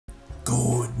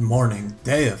morning,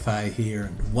 Deify here,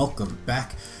 and welcome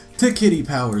back to Kitty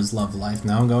Powers Love Life.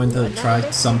 Now I'm going to try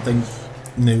something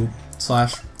new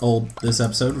 / old this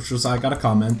episode, which was I got a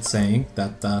comment saying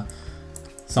that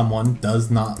someone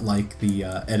does not like the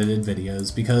edited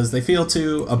videos because they feel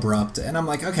too abrupt, and I'm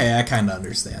like, okay, I kind of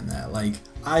understand that. Like,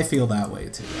 I feel that way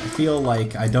too. I feel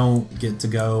like I don't get to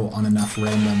go on enough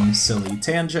random silly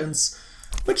tangents,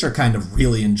 which are kind of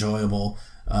really enjoyable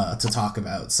to talk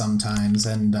about sometimes.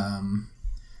 And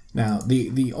now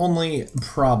the only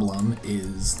problem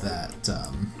is that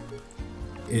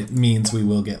it means we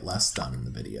will get less done in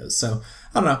the videos. So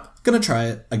I don't know, gonna try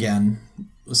it again.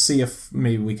 We'll see if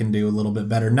maybe we can do a little bit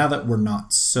better now that we're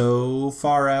not so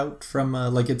far out from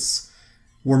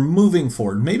we're moving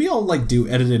forward. Maybe I'll do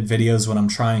edited videos when I'm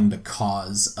trying to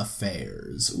cause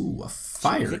affairs. Ooh, a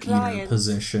fire eater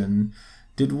position.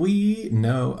 Did we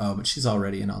know? Oh, but she's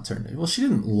already an alternative. Well, she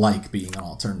didn't like being an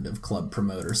alternative club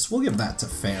promoter, so we'll give that to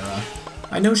Farah.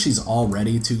 I know she's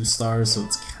already 2 stars, so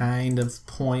it's kind of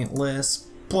pointless,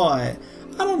 but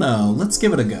I don't know. Let's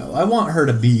give it a go. I want her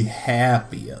to be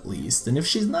happy at least, and if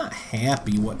she's not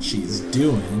happy what she's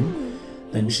doing,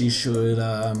 then she should,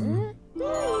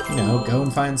 you know, go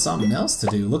and find something else to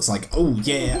do. Looks like, oh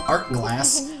yeah, Art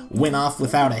Glass went off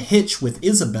without a hitch with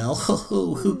Isabelle.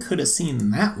 Who could have seen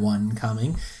that one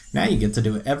coming? Now you get to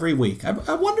do it every week. I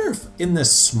wonder if in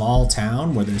this small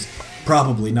town where there's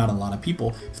probably not a lot of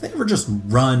people, if they ever just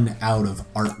run out of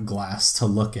art glass to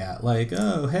look at. Like,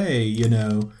 oh, hey, you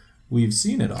know, we've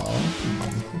seen it all.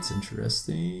 That's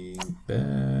interesting.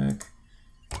 Back.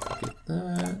 Get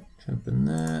that. Jump in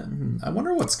that. I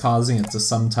wonder what's causing it to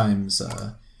sometimes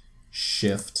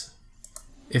shift.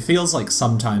 It feels like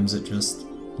sometimes it just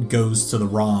goes to the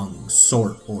wrong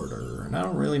sort order, and I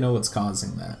don't really know what's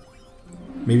causing that.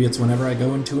 Maybe it's whenever I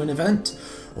go into an event.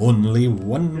 Only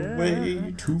one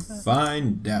way to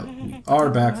find out. We are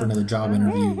back for another job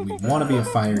interview. We want to be a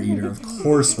fire eater. Of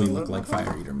course we look like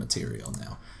fire eater material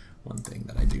now. One thing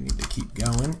that I do need to keep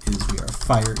going is we are a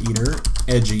fire eater.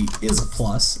 Edgy is a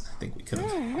plus. I think we could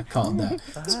have called that.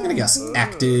 So I'm going to guess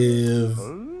active,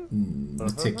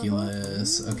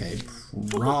 meticulous. Okay,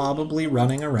 probably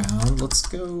running around. Let's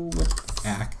go with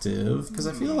active, because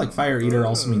I feel like fire eater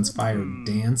also means fire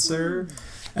dancer.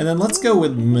 And then let's go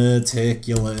with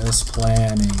meticulous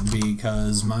planning,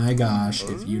 because my gosh,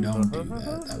 if you don't do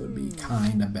that, that would be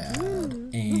kind of bad.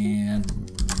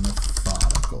 And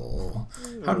methodical.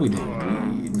 How do we do?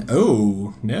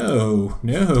 Oh, no,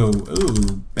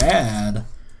 oh, bad.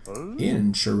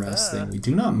 Interesting. We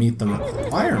do not meet the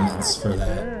requirements for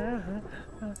that.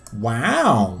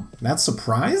 Wow, that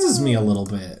surprises me a little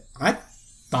bit. I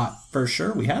thought for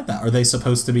sure we had that. Are they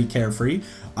supposed to be carefree?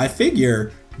 I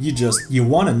figure you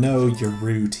want to know your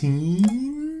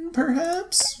routine,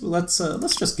 perhaps? Let's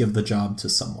just give the job to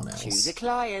someone else. Choose a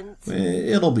client.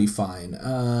 It'll be fine.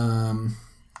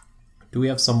 Do we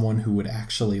have someone who would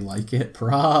actually like it?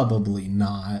 Probably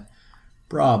not.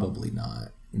 Probably not.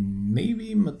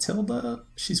 Maybe Matilda?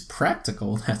 She's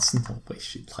practical. That's no way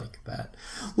she'd like that.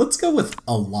 Let's go with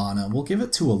Alana. We'll give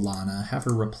it to Alana. Have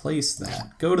her replace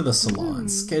that. Go to the salon.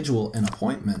 Schedule an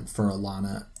appointment for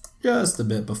Alana just a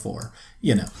bit before.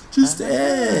 You know, just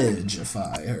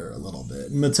edgeify her a little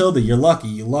bit. Matilda, you're lucky.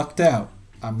 You lucked out.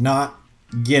 I'm not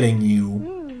getting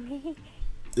you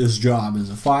this job as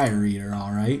a fire eater,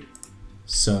 alright?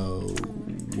 So,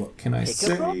 what can I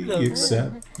say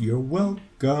except you're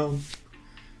welcome?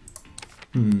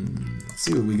 Let's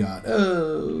see what we got.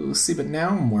 Oh, see, but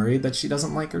now I'm worried that she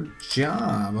doesn't like her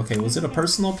job. Okay, was it a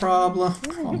personal problem?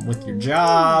 Problem with your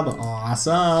job?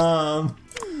 Awesome.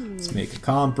 Let's make a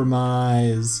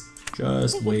compromise.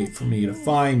 Just wait for me to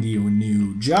find you a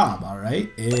new job,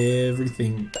 alright?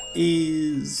 Everything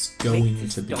is going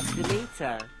to be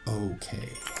okay.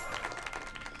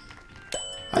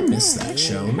 I missed that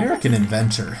show, American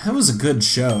Inventor. That was a good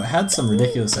show. It had some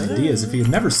ridiculous ideas. If you've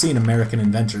never seen American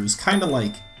Inventor, it was kind of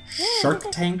like Shark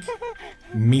Tank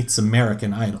meets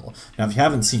American Idol. Now, if you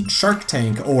haven't seen Shark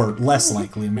Tank, or less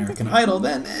likely American Idol,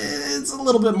 then it's a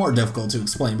little bit more difficult to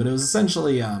explain. But it was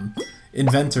essentially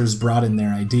inventors brought in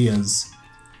their ideas,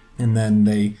 and then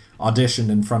they auditioned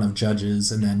in front of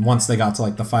judges, and then once they got to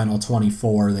the final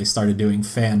 24, they started doing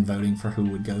fan voting for who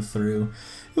would go through.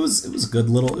 It was a good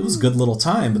little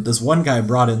time, but this one guy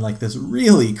brought in this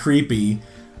really creepy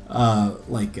doll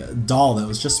that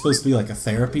was just supposed to be a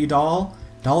therapy doll.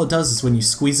 And all it does is when you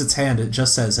squeeze its hand, it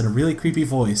just says in a really creepy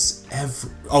voice,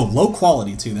 low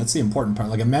quality too, that's the important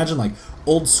part. Imagine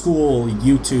old school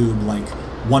YouTube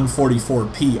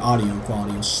 144p audio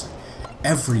quality.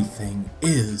 Everything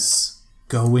is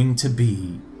going to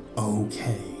be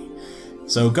okay.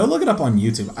 So go look it up on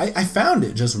YouTube. I found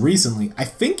it just recently. I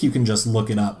think you can just look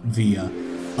it up via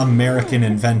American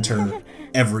Inventor.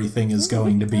 Everything is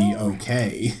going to be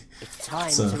okay.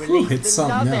 So it's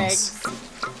something else.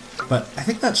 But I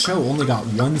think that show only got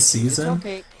 1 season,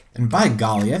 and by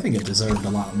golly, I think it deserved a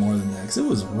lot more than that, because it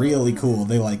was really cool.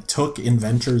 They like took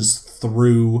inventors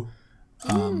through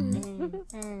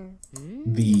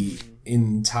the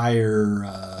entire,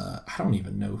 I don't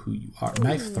even know who you are,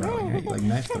 knife throwing, right? Like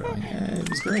knife throwing, yeah, it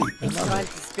was great, I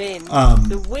love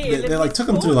it. They like took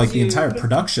them through like the entire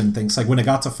production things, like when it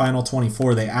got to Final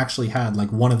 24, they actually had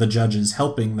like one of the judges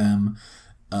helping them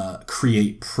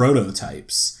create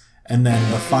prototypes. And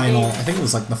then the final, I think it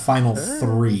was like the final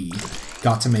 3,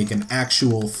 got to make an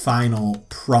actual final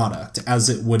product as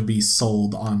it would be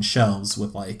sold on shelves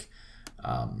with like,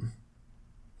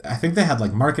 I think they had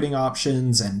like marketing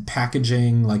options and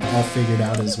packaging like all figured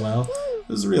out as well. It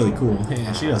was really cool.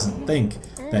 Yeah, she doesn't think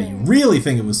that you really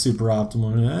think it was super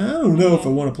optimal. I don't know if I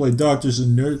want to play Doctors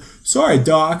and Nerds. Sorry,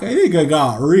 Doc, I think I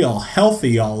got real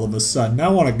healthy all of a sudden. I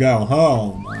want to go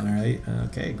home. All right,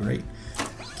 okay, great.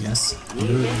 Guess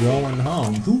we're going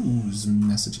home. Whose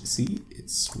message? See, it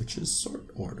switches sort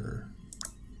order.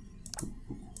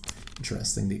 Ooh,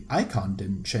 interesting. The icon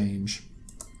didn't change.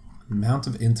 Amount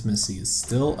of intimacy is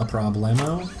still a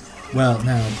problemo. Well,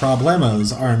 now,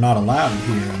 problemos are not allowed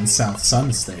here in South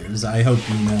Sunstairs. I hope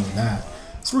you know that.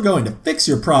 So we're going to fix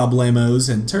your problemos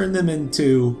and turn them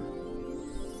into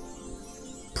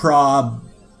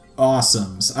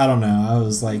awesomes. I don't know. I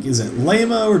was like, is it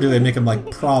lame-o or do I make them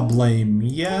like problem?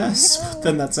 Yes. But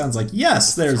then that sounds like,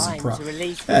 yes, there's a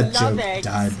that joke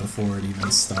died before it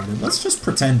even started. Let's just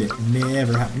pretend it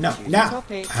never happened. No, no.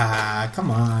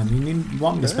 Come on. You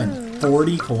want me to spend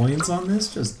 40 coins on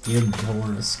this? Just give me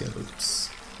horoscopes.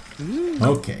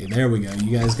 Okay, there we go.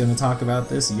 You guys gonna talk about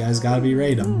this? You guys gotta be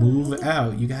ready to move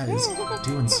out. You guys are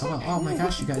doing so well. Oh my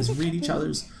gosh, you guys read each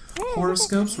other's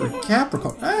horoscopes. For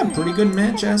Capricorn. Pretty good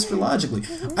match astrologically.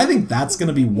 I think that's going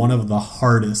to be one of the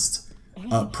hardest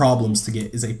problems to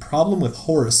get, is a problem with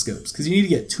horoscopes, because you need to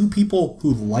get 2 people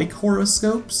who like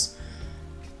horoscopes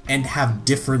and have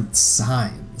different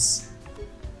signs.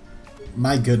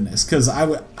 My goodness, because I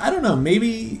don't know,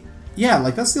 maybe, yeah,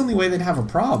 like that's the only way they'd have a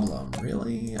problem,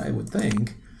 really, I would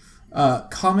think.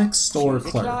 Comic store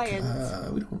clerk.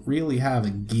 We don't really have a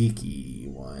geeky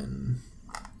one.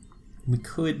 We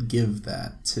could give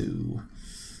that to...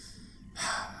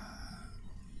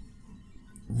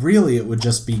 Really, it would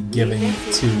just be giving it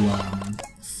to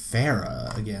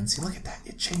Farah again. See, look at that.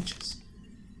 It changes.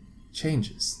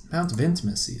 Changes. Amount of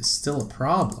intimacy is still a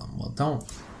problem. Well,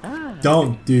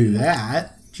 don't do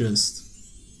that. Just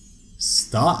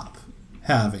stop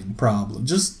having problems.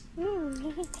 Just,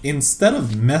 instead of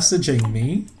messaging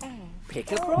me,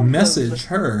 message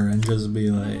her and just be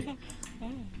like,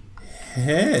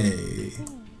 hey,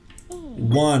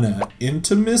 wanna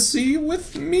intimacy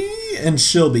with me? And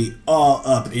she'll be all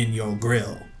up in your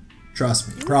grill. Trust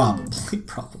me,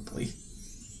 probably.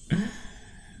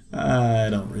 I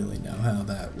don't really know how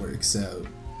that works out.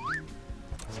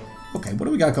 Okay, what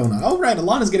do we got going on? Oh, right,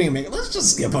 Alana's getting a makeup. Let's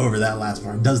just skip over that last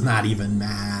part. It does not even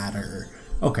matter.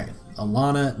 Okay,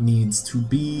 Alana needs to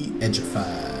be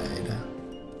edgified.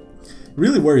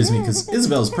 Really worries me because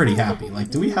Isabel's pretty happy.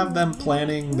 Like, do we have them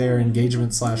planning their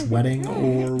engagement / wedding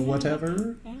or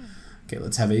whatever? Okay,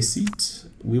 let's have a seat.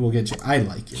 We will get you. I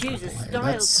like your purple hair.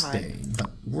 That's staying,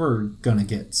 but we're gonna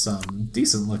get some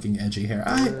decent looking edgy hair.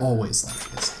 I always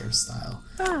like this hairstyle.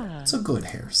 It's a good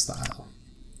hairstyle.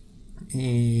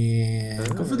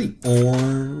 And go for the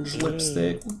orange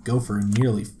lipstick. Go for a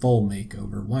nearly full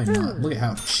makeover. Why not? Look at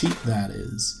how cheap that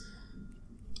is.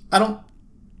 I don't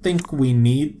think we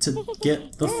need to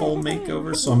get the full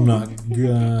makeover, so I'm not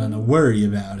gonna worry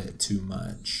about it too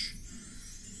much.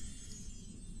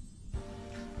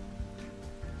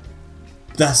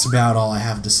 That's about all I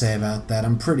have to say about that.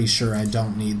 I'm pretty sure I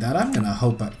don't need that. I'm gonna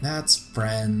hope that's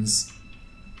friends.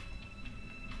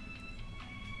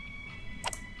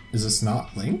 Is this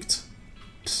not linked?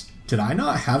 Did I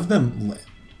not have them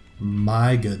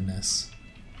My goodness.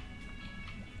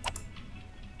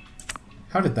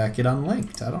 How did that get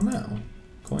unlinked? I don't know.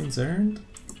 Coins earned?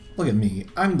 Look at me.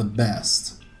 I'm the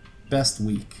best. Best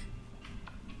week.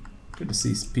 Good to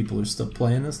see people are still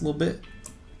playing this a little bit.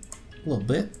 A little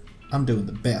bit. I'm doing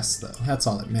the best, though. That's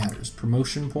all that matters.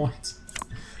 Promotion points.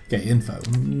 Okay, info.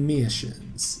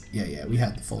 Missions. Yeah, we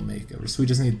had the full makeover. So we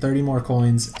just need 30 more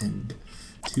coins and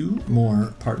 2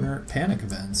 more partner panic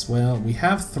events. Well, we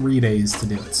have 3 days to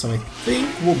do it, so I think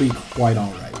we'll be quite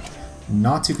alright.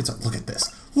 Not too concerned. Look at this.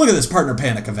 Look at this partner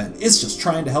panic event. It's just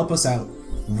trying to help us out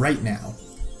right now.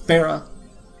 Farah,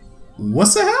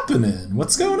 What's happening?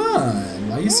 What's going on?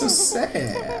 Why are you so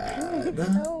sad?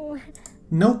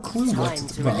 No clue what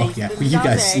to... Well, yeah, you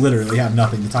guys literally have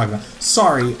nothing to talk about.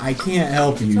 Sorry, I can't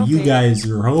help you. You guys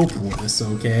are hopeless,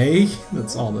 okay?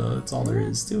 That's all there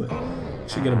is to it.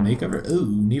 Should get a makeover.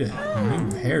 Ooh, need a new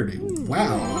hairdo.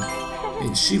 Wow.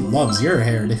 Hey, she loves your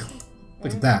hairdo.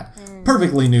 Look at that.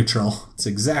 Perfectly neutral. It's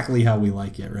exactly how we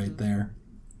like it right there.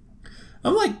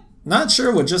 I'm like, not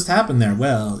sure what just happened there.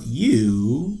 Well,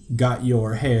 you got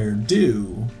your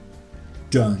hairdo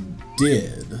done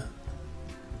did.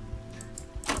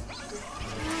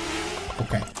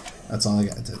 Okay, that's all I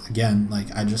got. Again, like,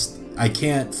 I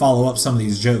can't follow up some of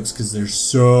these jokes because they're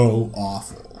so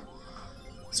awful.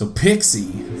 So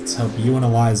Pixie, let's help you and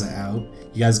Eliza out.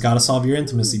 You guys gotta solve your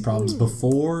intimacy problems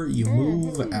before you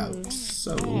move out.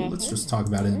 So let's just talk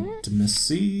about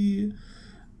intimacy.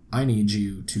 I need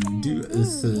you to do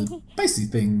spicy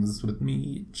things with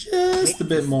me just a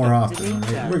bit more often,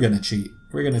 alright? We're gonna cheat.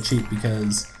 We're gonna cheat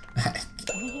because I've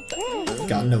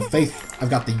got no faith. I've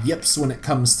got the yips when it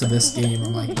comes to this game.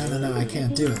 I'm like, no, I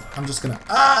can't do it. I'm just gonna...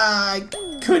 I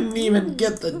couldn't even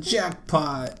get the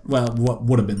jackpot. Well, what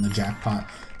would have been the jackpot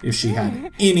if she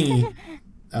had any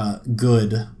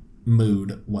good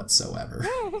mood whatsoever.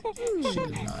 She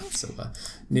did not, so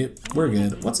we're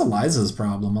good. What's Eliza's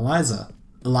problem? Eliza,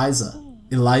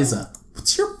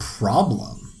 what's your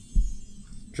problem?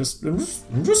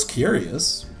 I'm just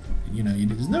curious. You know,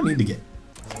 there's no need to get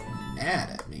mad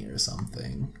at me or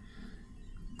something.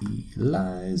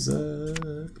 Eliza,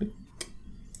 click.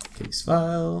 Case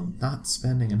file, not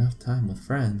spending enough time with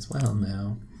friends. Well,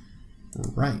 now,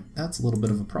 right, that's a little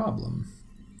bit of a problem.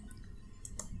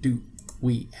 Do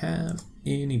we have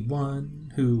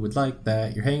anyone who would like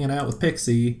that? You're hanging out with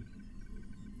Pixie.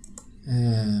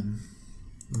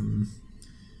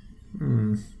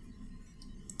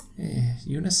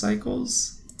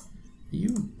 Unicycles? Are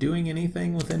you doing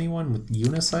anything with anyone with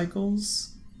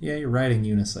unicycles? Yeah, you're riding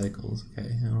unicycles. Okay,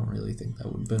 I don't really think that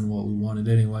would have been what we wanted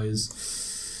anyways.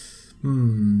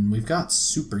 We've got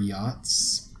super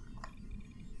yachts.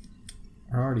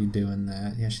 We're already doing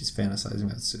that. Yeah, she's fantasizing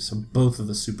about it. So both of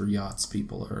the super yachts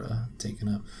people are taken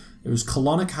up. There was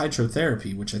colonic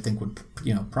hydrotherapy, which I think would,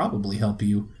 probably help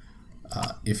you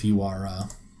if you are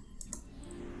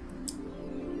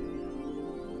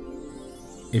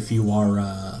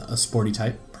a sporty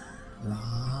type.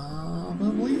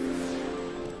 Probably.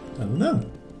 I don't know.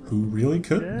 Who really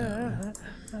could know?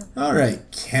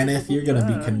 Alright, Kenneth, you're going to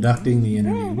be conducting the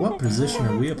interview. What position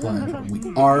are we applying for?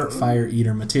 We are Fire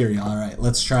Eater material. Alright,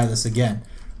 let's try this again.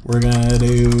 We're going to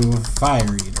do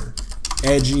Fire Eater.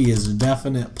 Edgy is a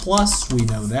definite plus, we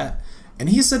know that. And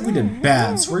he said we did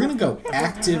bad, so we're going to go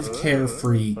active,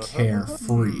 carefree,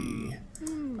 carefree.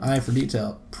 Eye for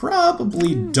detail.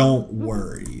 Probably don't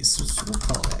worry. So we'll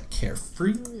call that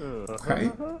carefree.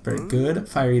 Okay, very good.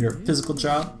 Fire Eater, physical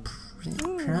job.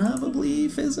 Probably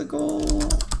physical.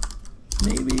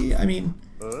 Maybe. I mean,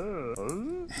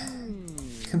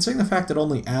 considering the fact it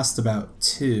only asked about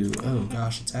 2. Oh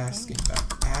gosh, it's asking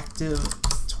about active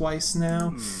twice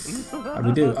now. How do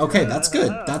we do? Okay, that's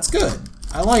good. That's good.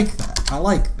 I like that. I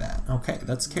like that. Okay,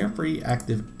 that's carefree,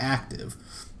 active, active.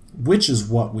 Which is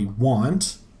what we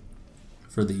want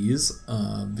for these,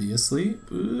 obviously.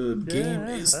 Ooh, game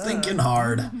is thinking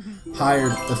hard.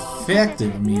 Hired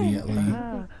effective immediately.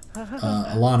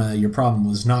 Alana, your problem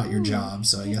was not your job,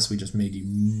 so I guess we just made you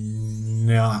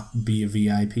not be a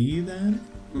VIP then?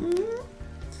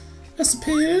 I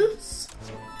suppose?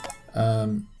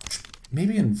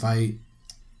 Maybe invite...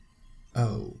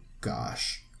 Oh,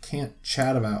 gosh. Can't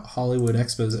chat about Hollywood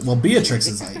Expos. Well, Beatrix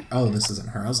is like, oh, this isn't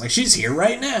her. I was like, she's here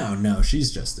right now. No,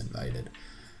 she's just invited.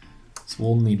 So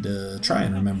we'll need to try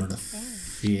and remember to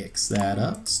fix that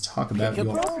up. Let's talk about your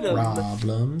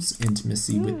problems.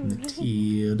 Intimacy with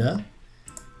Matilda.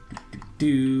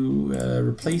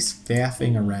 Replace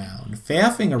faffing around.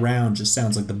 Faffing around just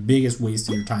sounds like the biggest waste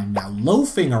of your time. Now,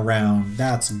 loafing around,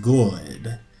 that's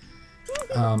good.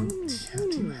 Do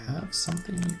you have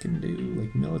something you can do?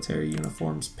 Like military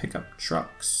uniforms, pickup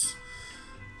trucks?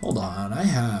 Hold on, I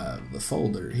have the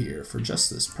folder here for just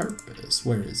this purpose.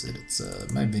 Where is it? It's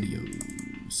my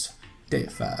videos.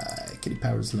 Deify, Kitty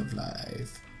Powers Love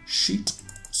Life. Sheet,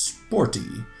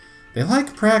 sporty. They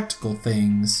like practical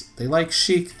things. They like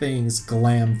chic things,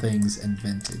 glam things, and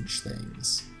vintage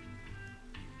things.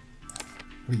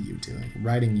 What are you doing?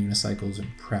 Riding unicycles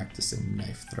and practicing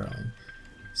knife throwing.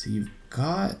 So you've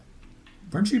got...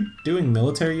 Weren't you doing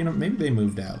military unit? Maybe they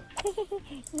moved out.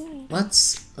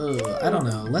 Let's... I don't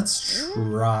know. Let's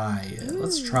try it.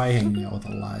 Let's try hanging out with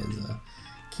Eliza.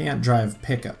 Can't drive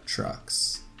pickup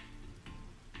trucks.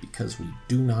 because we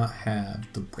do not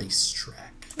have the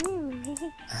racetrack.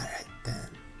 Alright then.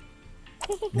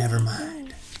 Never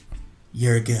mind.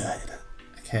 You're good.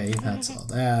 Okay, that's all.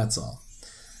 That's all.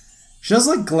 She does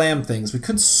like glam things. We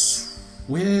could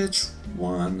switch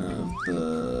one of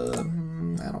the...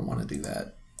 I don't want to do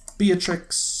that.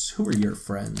 Beatrix, who are your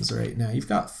friends right now? You've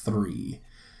got 3.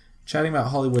 Chatting about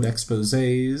Hollywood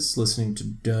exposés, listening to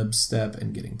dubstep,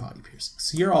 and getting body piercings.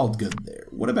 So you're all good there.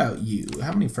 What about you?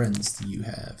 How many friends do you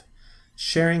have?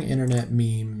 Sharing internet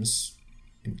memes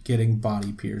and getting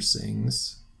body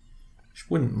piercings. She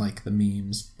wouldn't like the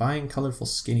memes. Buying colorful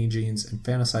skinny jeans and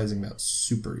fantasizing about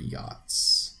super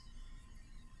yachts.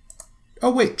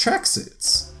 Oh wait,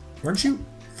 tracksuits. Weren't you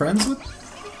friends with...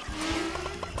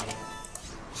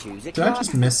 Did I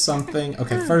just miss something?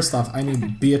 Okay, first off, I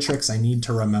need Beatrix. I need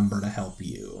to remember to help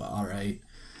you, alright?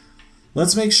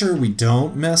 Let's make sure we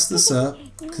don't mess this up,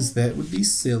 because that would be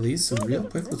silly. So real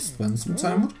quick, let's spend some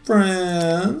time with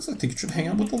friends. I think you should hang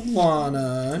out with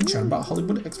Alana and chat about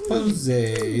Hollywood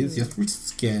exposés. Yes,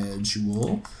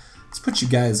 reschedule. Let's put you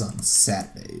guys on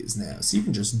Saturdays now, so you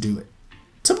can just do it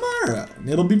tomorrow. And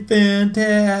it'll be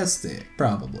fantastic,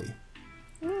 probably.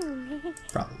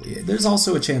 Probably. There's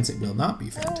also a chance it will not be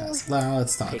fantastic. Now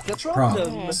let's talk about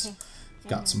problems. We've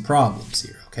got some problems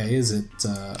here, okay? Is it,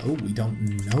 oh, we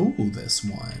don't know this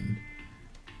one.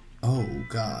 Oh,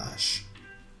 gosh.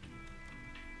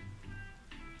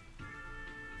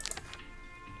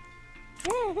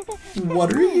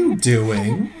 What are you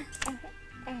doing?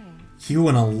 You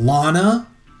and Alana?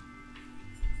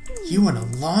 You and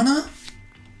Alana?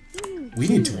 We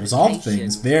need to resolve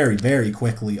things very, very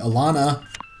quickly. Alana!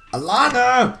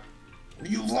 Alana!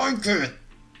 You like it?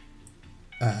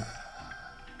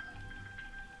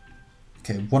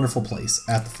 Okay, wonderful place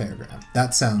at the fairground.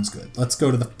 That sounds good. Let's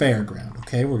go to the fairground,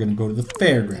 okay? We're gonna go to the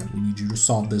fairground. We need you to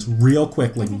solve this real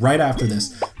quick, like right after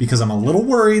this, because I'm a little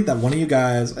worried that one of you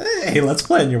guys, hey, let's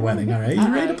plan your wedding, all right?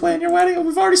 You ready to plan your wedding? Oh,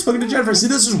 we've already spoken to Jennifer. See,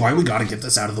 this is why we gotta get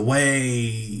this out of the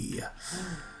way.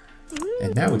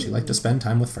 And now would you like to spend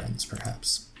time with friends,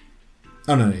 perhaps?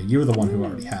 Oh, no, you were the one who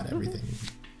already had everything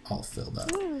all filled up.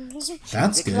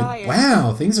 That's good.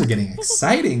 Wow, things are getting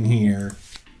exciting here.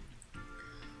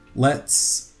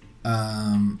 Let's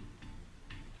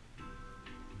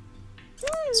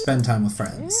spend time with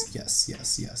friends. Yes,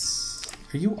 yes, yes.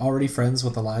 Are you already friends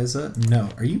with Eliza? No.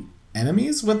 Are you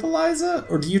enemies with Eliza?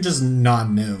 Or do you just not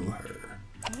know her?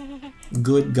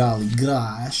 Good golly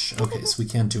gosh. Okay, so we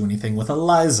can't do anything with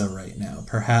Eliza right now.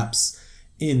 Perhaps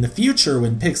in the future,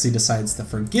 when Pixie decides to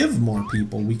forgive more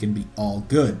people, we can be all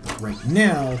good. But right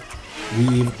now,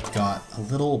 we've got a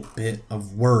little bit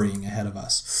of worrying ahead of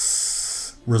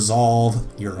us.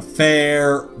 Resolve your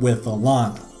affair with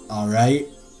Alana, alright?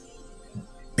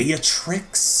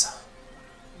 Beatrix?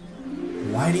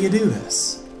 Why do you do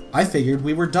this? I figured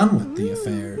we were done with the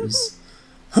affairs.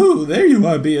 Oh, there you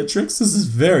are, Beatrix. This is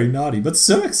very naughty, but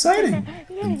so exciting.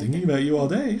 Been thinking about you all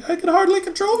day. I can hardly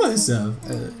control myself.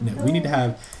 No, we need to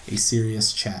have a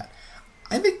serious chat.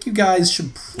 I think you guys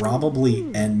should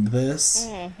probably end this,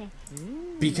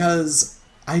 because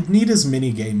I'd need as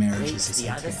many gay marriages as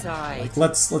I can. Like,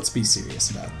 let's be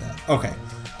serious about that. Okay,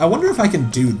 I wonder if I can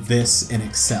do this in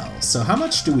Excel. So how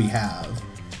much do we have?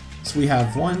 So we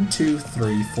have 1, 2,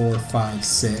 3, 4, 5,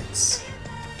 6.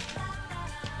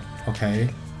 Okay.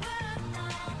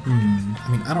 I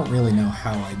mean, I don't really know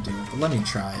how I do it, but let me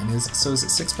try. And is it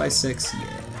 6 by 6?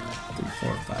 Yeah. 3,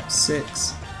 4, 5,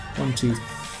 6. 1, 2, 3.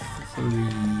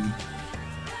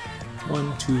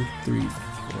 1, 2, 3, 4, 5.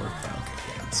 Okay,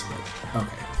 yeah, that's right.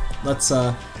 Okay. Let's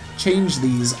change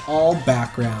these all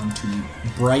background to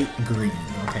bright green.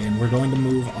 Okay, and we're going to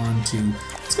move on to,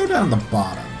 let's go down the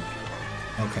bottom.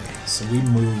 Okay, so we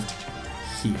moved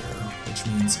here, which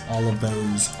means all of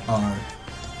those are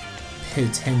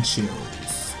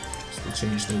potentials. So we'll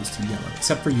change those to yellow.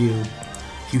 Except for you,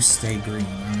 you stay green,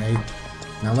 alright?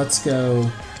 Now let's go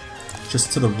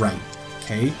just to the right,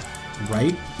 okay?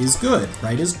 Right is good,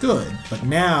 right is good. But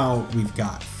now we've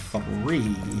got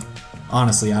 3.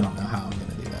 Honestly, I don't know how I'm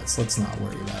gonna do that, so let's not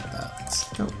worry about that. Let's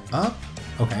go up.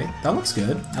 Okay, that looks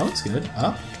good. That looks good.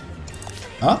 Up.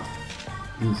 Up.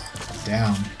 Oof.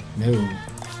 Down. No.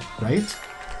 Right?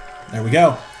 There we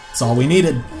go. That's all we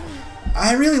needed.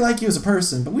 I really like you as a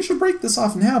person, but we should break this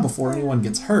off now before anyone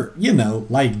gets hurt. You know,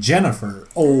 like Jennifer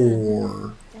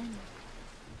or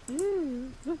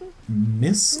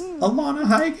Miss Alana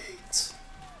Highgate.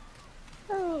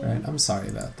 Alright, I'm sorry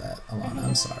about that, Alana.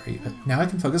 I'm sorry. But now I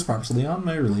can focus properly on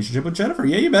my relationship with Jennifer.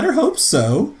 Yeah, you better hope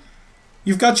so.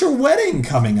 You've got your wedding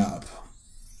coming up.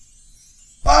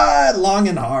 But Tread long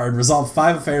and hard. Resolve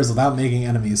 5 affairs without making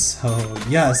enemies. So,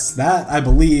 yes, that, I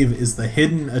believe, is the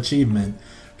hidden achievement,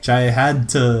 which I had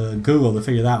to Google to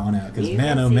figure that one out. Because,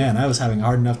 man, oh man, I was having a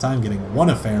hard enough time getting 1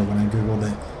 affair when I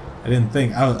Googled it. I didn't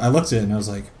think. I looked at it and I was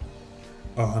like,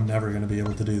 oh, I'm never going to be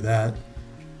able to do that.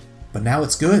 But now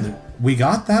it's good. We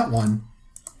got that one.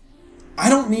 I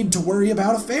don't need to worry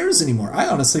about affairs anymore. I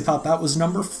honestly thought that was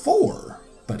number 4.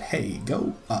 But hey,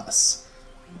 go us.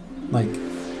 Like,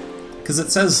 because it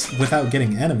says without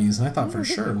getting enemies, and I thought for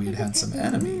sure we had some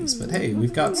enemies. But hey,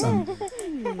 we've got some,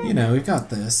 you know, we've got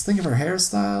this. Think of her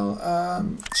hairstyle.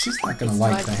 She's not going to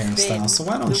like the hairstyle, so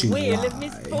why don't you lie?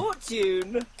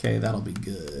 Okay, that'll be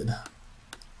good.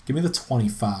 Give me the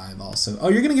 25 also. Oh,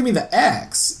 you're going to give me the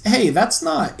X. Hey, that's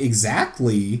not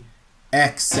exactly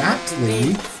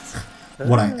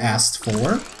what I asked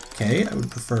for. Okay, I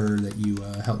would prefer that you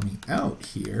help me out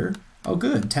here. Oh,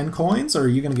 good. 10 coins, or are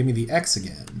you going to give me the X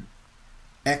again?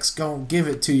 X gon' give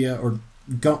it to you, or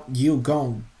you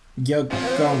gon'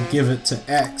 give it to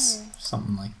X.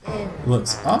 Something like that.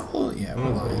 Looks awful. Yeah, we're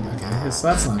lying. Okay, so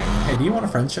that's not good. Hey, do you want a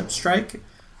friendship strike?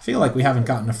 I feel like we haven't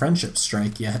gotten a friendship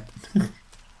strike yet.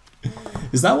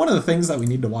 Is that one of the things that we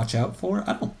need to watch out for?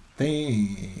 I don't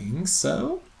think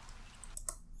so.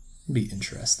 It'd be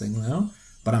interesting though.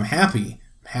 But I'm happy.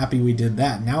 I'm happy we did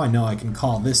that. Now I know I can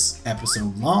call this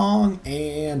episode long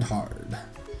and hard.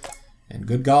 And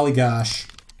good golly gosh,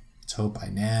 let's hope I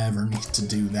never need to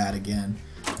do that again.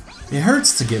 It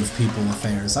hurts to give people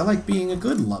affairs. I like being a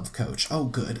good love coach. Oh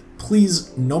good.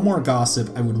 Please, no more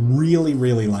gossip. I would really,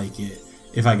 really like it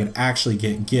if I could actually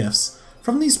get gifts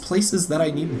from these places that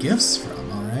I need gifts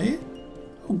from, alright?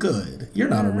 Oh good. You're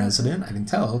not a resident, I can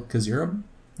tell, because you're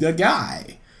a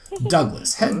guy.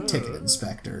 Douglas, head ticket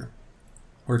inspector.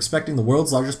 We're expecting the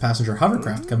world's largest passenger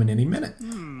hovercraft coming any minute.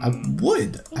 I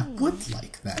would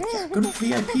like that. Yeah, go to the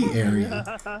VIP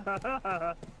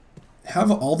area.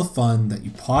 Have all the fun that you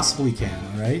possibly can,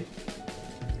 alright?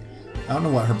 I don't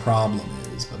know what her problem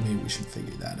is, but maybe we should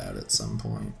figure that out at some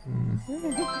point.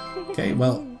 Okay,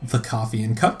 well, the coffee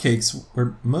and cupcakes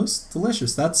were most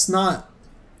delicious. That's not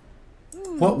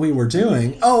what we were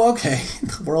doing. Oh, okay.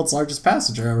 The world's largest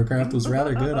passenger hovercraft was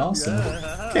rather good also.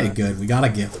 Okay, good. We got a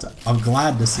gift. I'm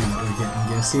glad to see that we're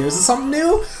getting gifts here. Is it something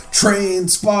new? Train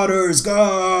Spotter's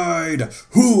Guide!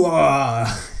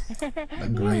 Hooah! The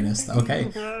greatest.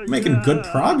 Okay, making good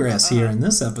progress here in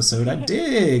this episode. I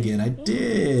dig it. I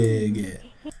dig it.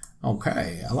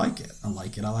 Okay, I like it. I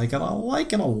like it. I like it. I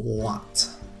like it a lot.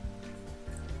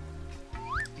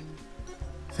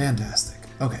 Fantastic.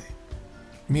 Okay.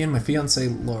 Me and my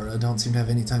fiancée Laura don't seem to have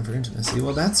any time for intimacy.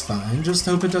 Well, that's fine. Just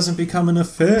hope it doesn't become an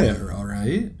affair,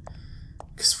 alright?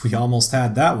 Because we almost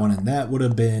had that one, and that would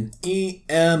have been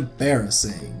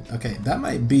embarrassing. Okay, that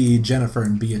might be Jennifer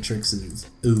and Beatrix's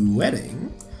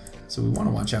wedding, so we want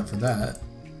to watch out for that.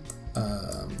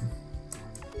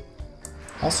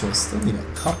 Also, I still need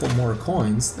a couple more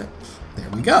coins. There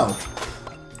we go.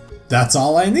 That's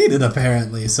all I needed,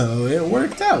 apparently, so it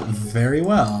worked out very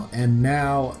well. And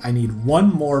now I need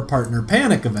one more Partner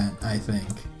Panic event, I think.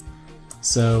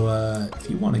 So, if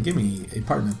you want to give me a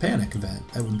Partner Panic event,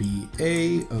 that would be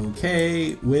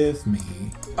A-okay with me.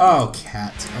 Oh,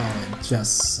 cat. Oh, I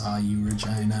just saw you,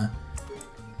 Regina.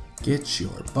 Get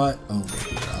your butt over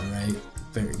here, alright?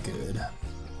 Very good.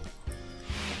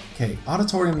 Okay,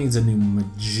 Auditorium needs a new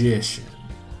magician.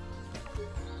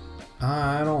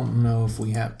 I don't know if we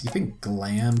have... Do you think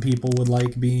glam people would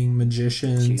like being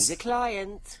magicians? Choose a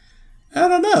client. I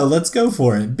don't know, let's go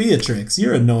for it. Beatrix,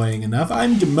 you're annoying enough.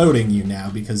 I'm demoting you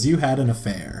now because you had an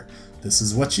affair. This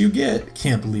is what you get.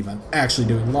 Can't believe I'm actually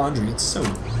doing laundry. It's so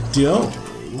dull.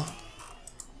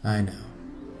 I know.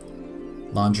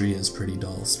 Laundry is pretty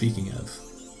dull. Speaking of,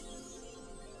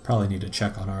 probably need to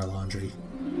check on our laundry.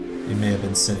 It may have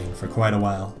been sitting for quite a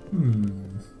while.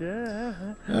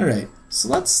 Alright, so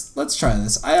let's try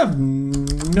this. I have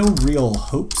no real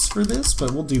hopes for this,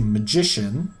 but we'll do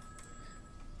Magician.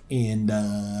 And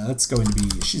that's going to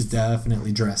be, she's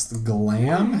definitely dressed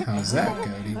glam. How's that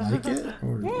go? Do you like it?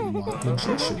 Or do you want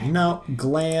Magician? No,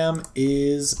 glam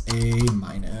is a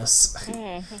minus.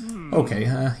 Okay,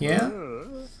 yeah?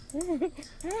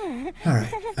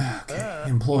 Alright, okay.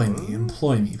 Employ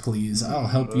me, please. I'll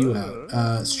help you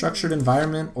out. Structured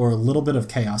environment or a little bit of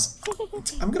chaos.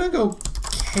 I'm gonna go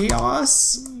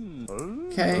chaos.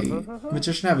 Okay,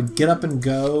 Magician have a get up and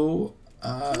go.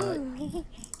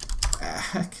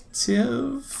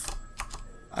 Active?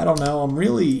 I don't know,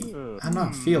 I'm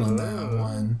not feeling that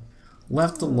one.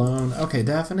 Left alone, okay,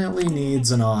 definitely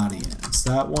needs an audience.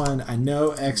 That one, I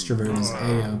know extrovert is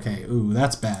A-okay. Ooh,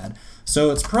 that's bad.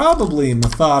 So it's probably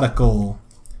methodical,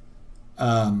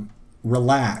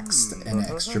 relaxed and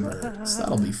extroverts.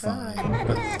 That'll be fine.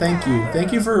 But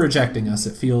thank you for rejecting us.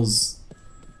 It feels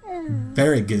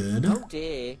very good. Oh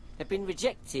dear, I've been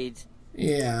rejected.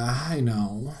 Yeah, I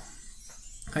know.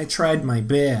 I tried my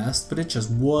best, but it just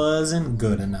wasn't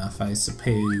good enough, I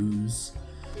suppose.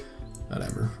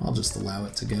 Whatever, I'll just allow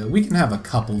it to go. We can have a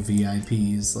couple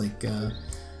VIPs, like,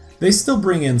 they still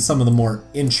bring in some of the more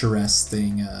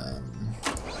interesting,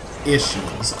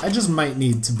 issues. I just might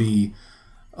need to be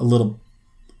a little...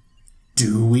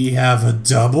 Do we have a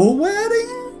double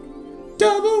wedding?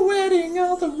 Double wedding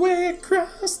all the way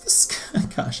across the sky.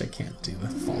 Gosh, I can't do a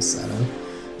falsetto.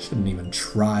 Shouldn't even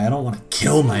try. I don't want to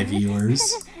kill my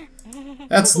viewers.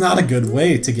 That's not a good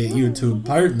way to get you to a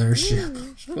partnership.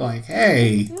 Like,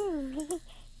 hey,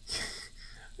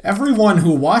 everyone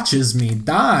who watches me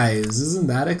dies. Isn't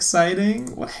that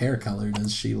exciting? What hair color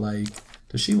does she like?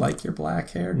 Does she like your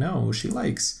black hair? No, she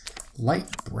likes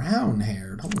light brown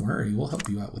hair. Don't worry, we'll help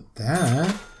you out with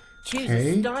that.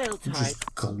 Okay, we'll just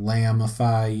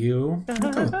glamify you. We'll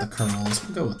go with the curls.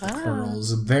 We'll go with the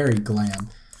curls. Very glam.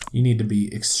 You need to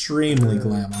be extremely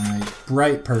glam, alright?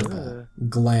 Bright purple.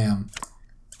 Glam.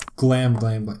 Glam,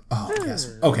 glam, glam. Oh,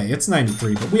 yes. Okay, it's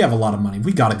 93, but we have a lot of money.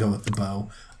 We gotta go with the bow.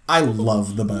 I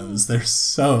love the bows. They're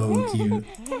so cute.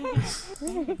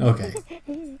 Okay.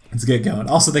 Let's get going.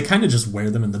 Also, they kind of just wear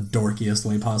them in the dorkiest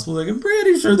way possible. Like, I'm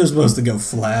pretty sure they're supposed to go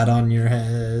flat on your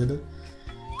head.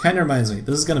 Kind of reminds me,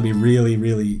 this is going to be really,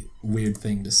 really weird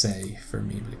thing to say for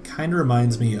me, but it kind of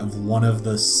reminds me of one of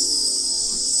the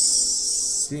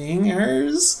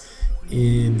singers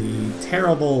in the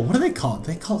terrible, what do they call it?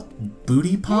 They call it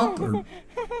Booty Pop or,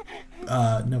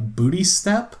 no, Booty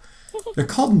Step? They're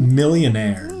called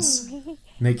Millionaires. And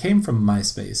they came from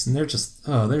MySpace, and they're just,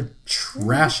 oh, they're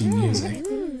trashy music.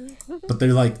 But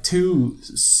they're like two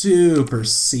super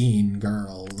scene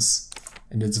girls.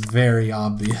 And it's very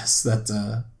obvious that,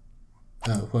 oh,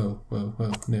 whoa,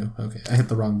 no, okay. I hit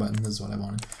the wrong button, this is what I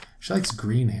wanted. She likes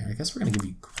green hair. I guess we're gonna give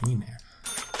you green hair.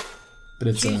 But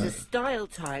it's a style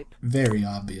type. Very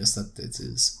obvious that this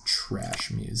is trash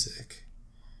music.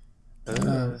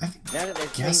 I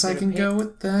guess I can go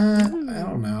with that. I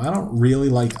don't know. I don't really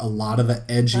like a lot of the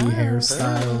edgy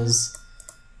hairstyles.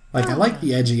 Like, I like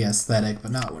the edgy aesthetic,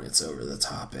 but not when it's over the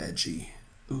top edgy.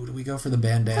 Ooh, do we go for the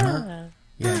bandana?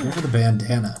 Yeah, go for the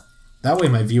bandana. That way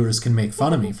my viewers can make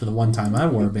fun of me for the one time I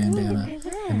wore a bandana,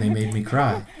 and they made me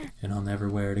cry, and I'll never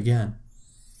wear it again.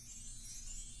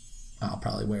 I'll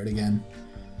probably wear it again.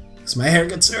 Because my hair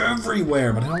gets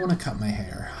everywhere, but I don't want to cut my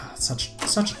hair. It's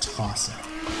such a toss-up.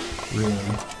 Really.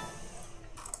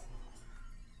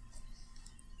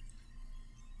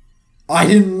 I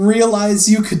didn't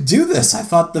realize you could do this. I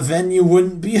thought the venue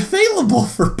wouldn't be available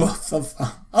for both of them.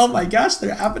 Oh my gosh,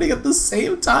 they're happening at the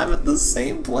same time at the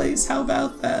same place. How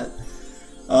about that?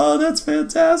 Oh, that's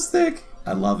fantastic.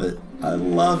 I love it. I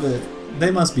love it.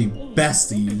 They must be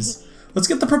besties. Let's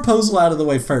get the proposal out of the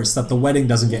way first, so that the wedding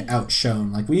doesn't get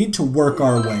outshone. Like, we need to work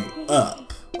our way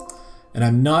up. And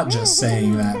I'm not just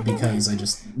saying that because I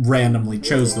just randomly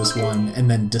chose this one and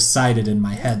then decided in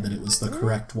my head that it was the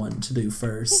correct one to do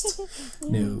first.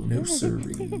 No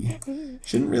siree.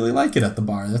 She didn't really like it at the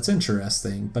bar, that's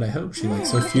interesting, but I hope she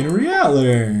likes her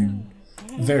funeral.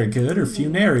 Very good, or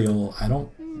funereal, I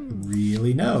don't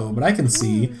really know, but I can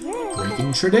see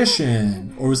breaking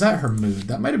tradition. Or was that her mood?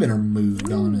 That might have been her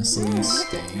mood, honestly.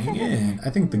 Staying in. I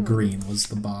think the green was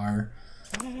the bar.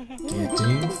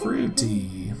 Getting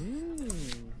fruity.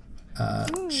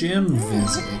 Gym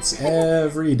visits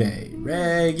every day,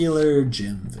 regular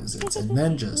gym visits, and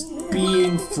then just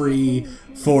being free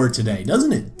for today.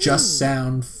 Doesn't it just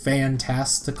sound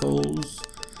fantasticals?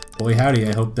 Boy howdy,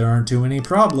 I hope there aren't too many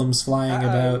problems flying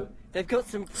about. They've got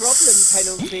some problem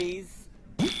penalties.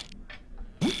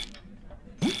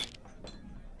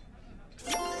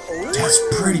 That's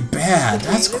pretty bad.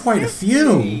 That's quite a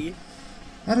few.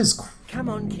 That is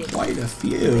quite a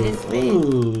few.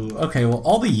 Ooh. Okay, well,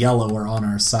 all the yellow are on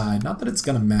our side. Not that it's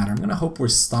gonna matter. I'm gonna hope we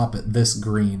stop at this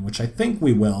green, which I think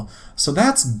we will. So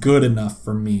that's good enough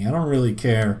for me. I don't really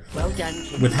care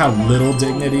with how little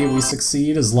dignity we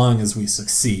succeed, as long as we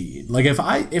succeed. Like, if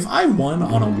I won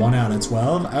on a 1 out of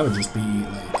 12, I would just be,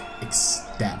 like,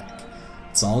 ecstatic.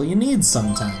 It's all you need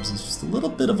sometimes. It's just a little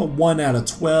bit of a 1 out of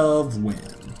 12 win.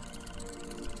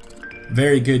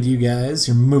 Very good, you guys.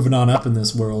 You're moving on up in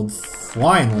this world.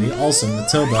 Finally, also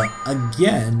Matilda,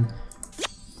 again,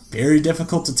 very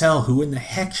difficult to tell who in the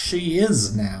heck she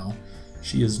is now.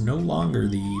 She is no longer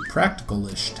the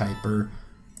practical-ish typer.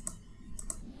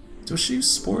 Was she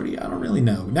sporty? I don't really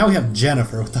know. Now we have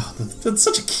Jennifer with that's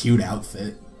such a cute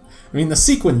outfit. I mean, the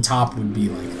sequin top would be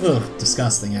like, ugh,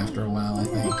 disgusting after a while, I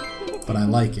think. But I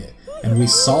like it. and we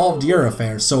solved your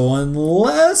affair. So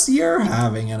unless you're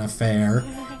having an affair,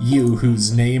 you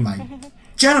whose name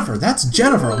Jennifer, that's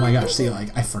Jennifer! Oh my gosh, see,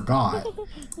 like, I forgot.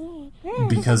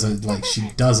 Because, like, she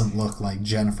doesn't look like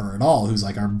Jennifer at all, who's,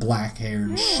 like, our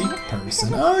black-haired chic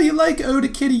person. Oh, you like Eau de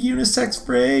Kitty unisex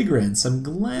fragrance. I'm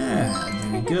glad.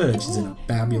 Very good. She's in a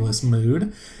fabulous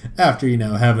mood. After, you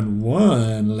know, having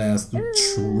one last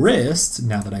tryst,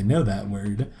 now that I know that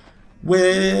word,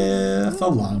 with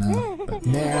Alana. But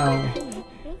now,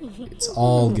 it's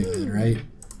all good, right?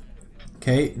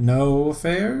 Okay, no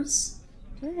affairs?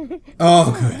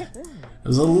 Oh, good. I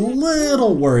was a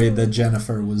little worried that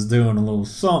Jennifer was doing a little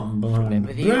something behind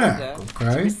the back,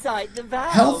 okay?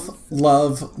 Health,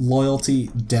 love, loyalty,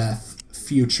 death,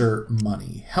 future,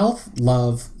 money. Health,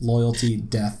 love, loyalty,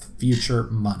 death, future,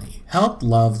 money. Health,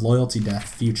 love, loyalty,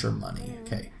 death, future, money.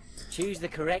 Okay. Choose the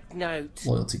correct note.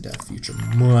 Loyalty, death, future,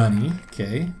 money.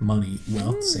 Okay. Money,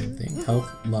 wealth, same thing.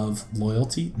 Health, love,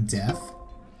 loyalty, death.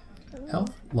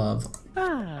 Health, love.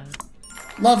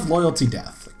 Love, loyalty,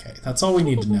 death. Okay, that's all we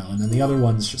need to know. And then the other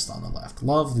one's just on the left.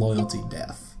 Love, loyalty,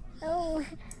 death.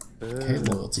 Okay,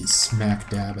 loyalty smack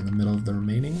dab in the middle of the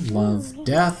remaining. Love,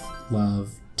 death,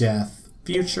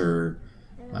 future.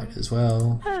 Might as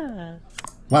well.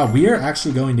 Wow, we are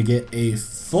actually going to get a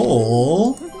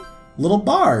full little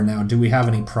bar. Now, do we have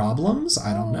any problems?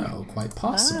 I don't know. Quite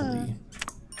possibly.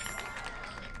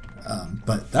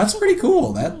 But that's pretty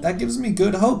cool. That gives me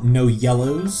good hope. No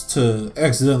yellows to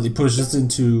accidentally push us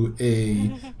into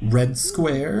a red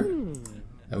square.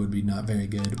 That would be not very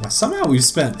good. Well, somehow we've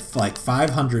spent like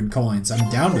 500 coins. I'm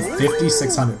down to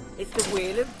 5,600. It's the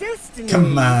Wheel of Destiny.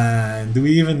 Come on. Do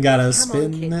we even gotta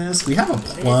spin this? We have a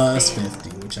plus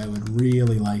 50, which I would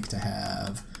really like to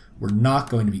have. We're not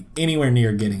going to be anywhere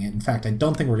near getting it. In fact, I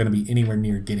don't think we're going to be anywhere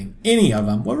near getting any of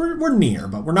them. Well, we're near,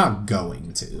 but we're not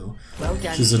going to. Well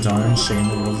done. Which is a darn shame.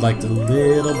 We would have liked a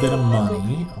little bit of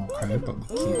money. Okay, but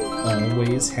we can't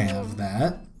always have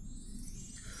that.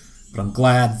 But I'm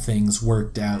glad things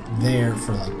worked out there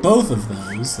for like both of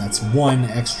those. That's one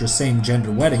extra same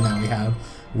gender wedding that we have.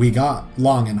 We got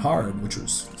long and hard, which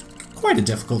was quite a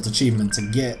difficult achievement to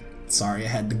get. Sorry, I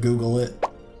had to Google it.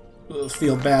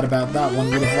 Feel bad about that one.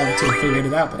 Would have loved to have figured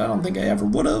it out, but I don't think I ever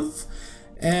would have.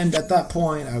 And at that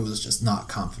point, I was just not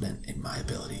confident in my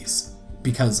abilities.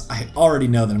 Because I already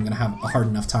know that I'm going to have a hard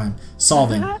enough time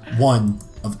solving one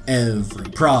of every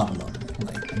problem.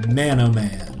 Like, man oh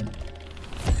man.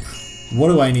 What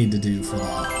do I need to do for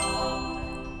that?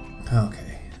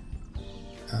 Okay.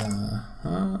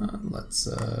 Let's,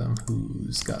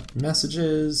 who's got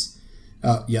messages?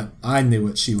 Oh, yep, I knew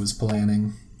what she was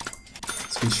planning.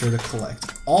 Let's be sure to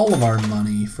collect all of our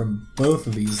money from both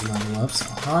of these level ups.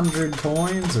 100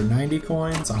 coins or 90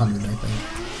 coins? 100, I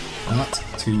think. Not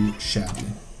too shabby.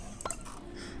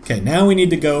 Okay, now we need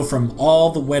to go from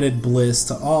all the wedded bliss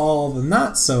to all the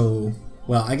not so,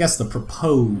 well, I guess the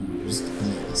proposed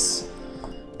bliss.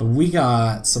 But we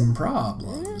got some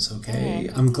problems, okay?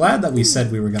 I'm glad that we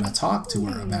said we were going to talk to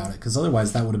her about it, because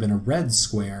otherwise that would have been a red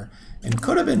square and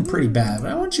could have been pretty bad.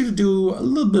 But I want you to do a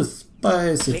little bit of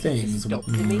spicy things with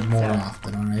me more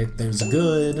often, alright? There's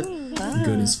good.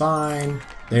 Good is fine.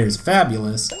 There's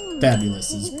fabulous.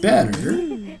 Fabulous is better.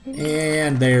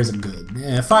 And there's a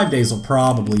good. 5 days will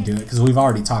probably do it, because we've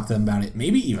already talked to them about it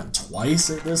maybe even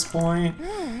twice at this point.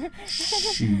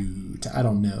 Shoot, I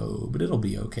don't know, but it'll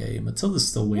be okay. Matilda's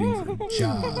still waiting for a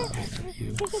job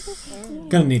interview.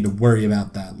 Gonna need to worry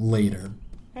about that later.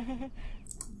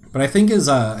 But I think as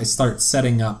I start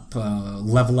setting up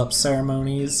level up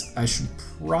ceremonies, I should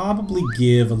probably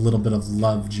give a little bit of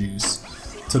love juice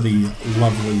to the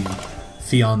lovely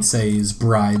fiancés,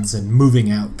 brides, and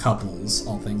moving out couples,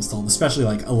 all things told. Especially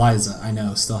like Eliza, I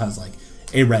know, still has like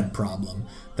a red problem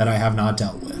that I have not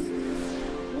dealt with.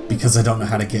 Because I don't know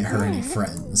how to get her any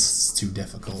friends. It's too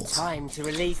difficult. Time to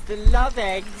release the love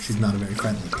eggs. She's not a very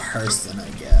friendly person, I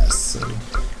guess, so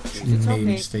she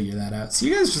maybe just figure that out. So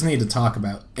you guys just need to talk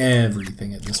about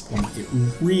everything at this point. It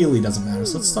really doesn't matter.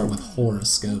 So let's start with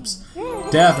horoscopes.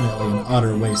 Definitely an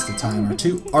utter waste of time. Our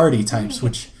two arty types,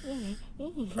 which...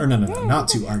 Or no, not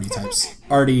two arty types.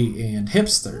 Arty and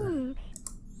hipster.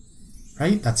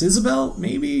 Right? That's Isabel,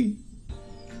 maybe?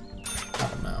 I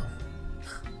don't know.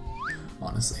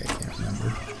 Honestly, I can't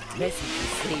remember.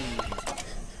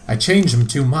 I changed them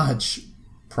too much.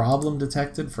 Problem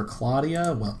detected for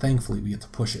Claudia? Well, thankfully we get to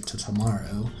push it to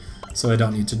tomorrow, so I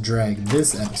don't need to drag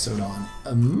this episode on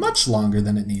much longer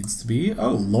than it needs to be.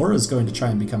 Oh, Laura's going to try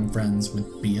and become friends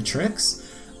with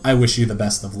Beatrix. I wish you the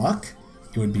best of luck.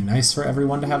 It would be nice for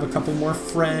everyone to have a couple more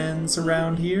friends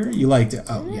around here. You like to...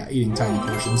 Oh, yeah, eating tiny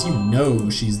portions. You know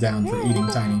she's down for eating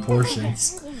tiny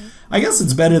portions. I guess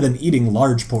it's better than eating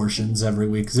large portions every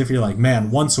week, because if you're like, man,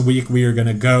 once a week we are going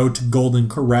to go to Golden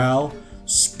Corral,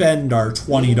 spend our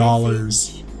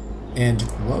 $20, and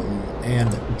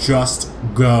just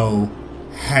go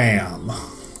ham.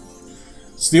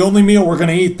 It's the only meal we're going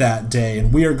to eat that day,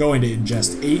 and we are going to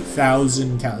ingest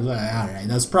 8,000 calories. Alright,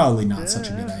 that's probably not such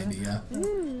a good idea.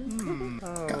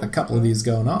 Got a couple of these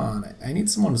going on. I need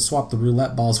someone to swap the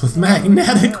roulette balls with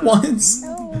magnetic ones.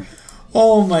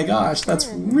 Oh my gosh, that's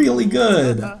really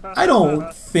good. I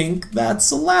don't think that's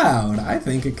allowed. I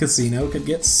think a casino could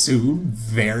get sued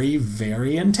very,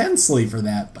 very intensely for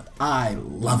that, but I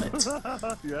love it.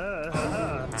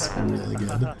 It's really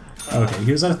good. Okay,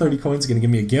 here's our 30 coins. Gonna give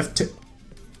me a gift to...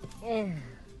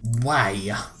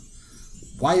 Why?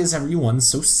 Why is everyone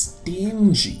so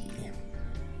stingy?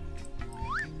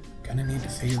 Gonna need to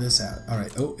figure this out.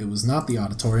 Alright, oh, it was not the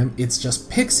auditorium. It's just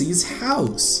Pixie's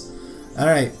house.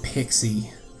 Alright,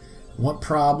 Pixie. What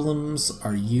problems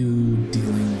are you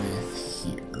dealing with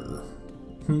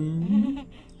here?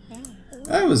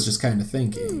 I was just kind of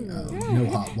thinking, no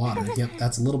hot water. Yep,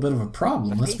 that's a little bit of a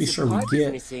problem. Let's be sure we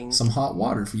get some hot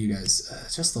water for you guys.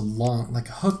 Just like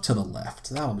a hook to the left.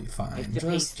 That'll be fine.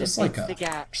 Just like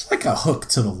a hook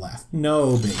to the left.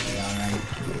 No biggie, alright?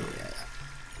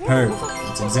 Yeah. Perfect.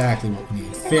 That's exactly what we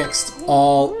need. Fixed.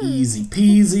 All easy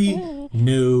peasy.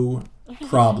 No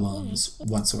problems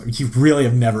whatsoever. You really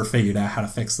have never figured out how to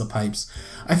fix the pipes.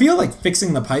 I feel like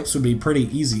fixing the pipes would be pretty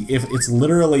easy if it's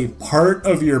literally part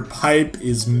of your pipe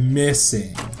is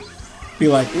missing. Be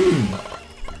like,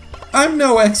 I'm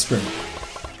no expert,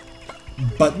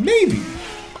 but maybe,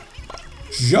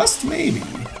 just maybe,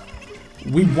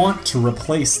 we want to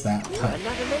replace that pipe.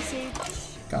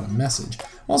 Got a message.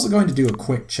 I'm also going to do a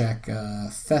quick check.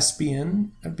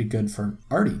 Thespian, that'd be good for an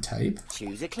arty type.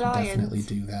 Choose a client. Definitely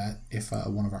do that if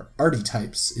one of our arty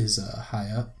types is high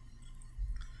up.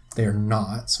 They're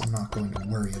not, so I'm not going to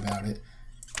worry about it.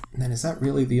 And then is that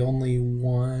really the only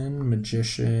one?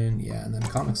 Magician, yeah, and then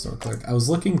comic store clerk. I was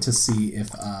looking to see if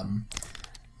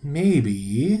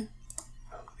maybe...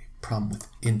 Oh, the problem with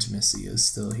intimacy is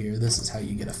still here. This is how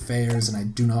you get affairs, and I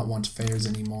do not want affairs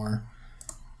anymore.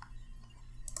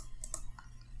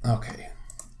 Okay,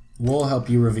 we'll help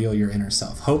you reveal your inner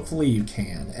self. Hopefully you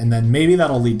can, and then maybe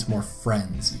that'll lead to more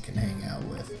friends you can hang out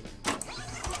with.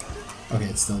 Okay,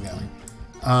 it's still going.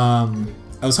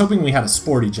 I was hoping we had a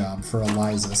sporty job for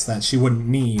Eliza so that she wouldn't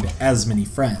need as many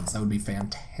friends. That would be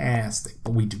fantastic,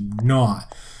 but we do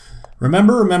not.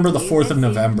 Remember the 4th of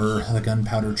November, the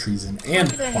gunpowder treason,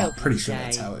 and, well, pretty sure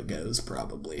that's how it goes,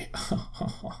 probably.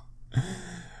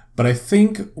 But I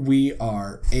think we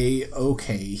are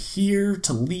a-okay here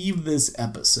to leave this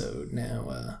episode.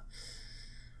 Now,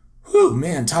 whew,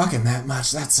 man, talking that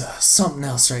much, that's something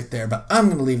else right there. But I'm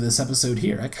going to leave this episode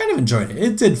here. I kind of enjoyed it.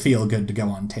 It did feel good to go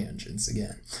on tangents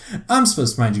again. I'm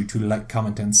supposed to remind you to like,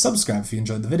 comment, and subscribe if you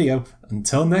enjoyed the video.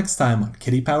 Until next time on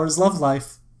Kitty Powers Love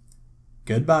Life,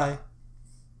 goodbye.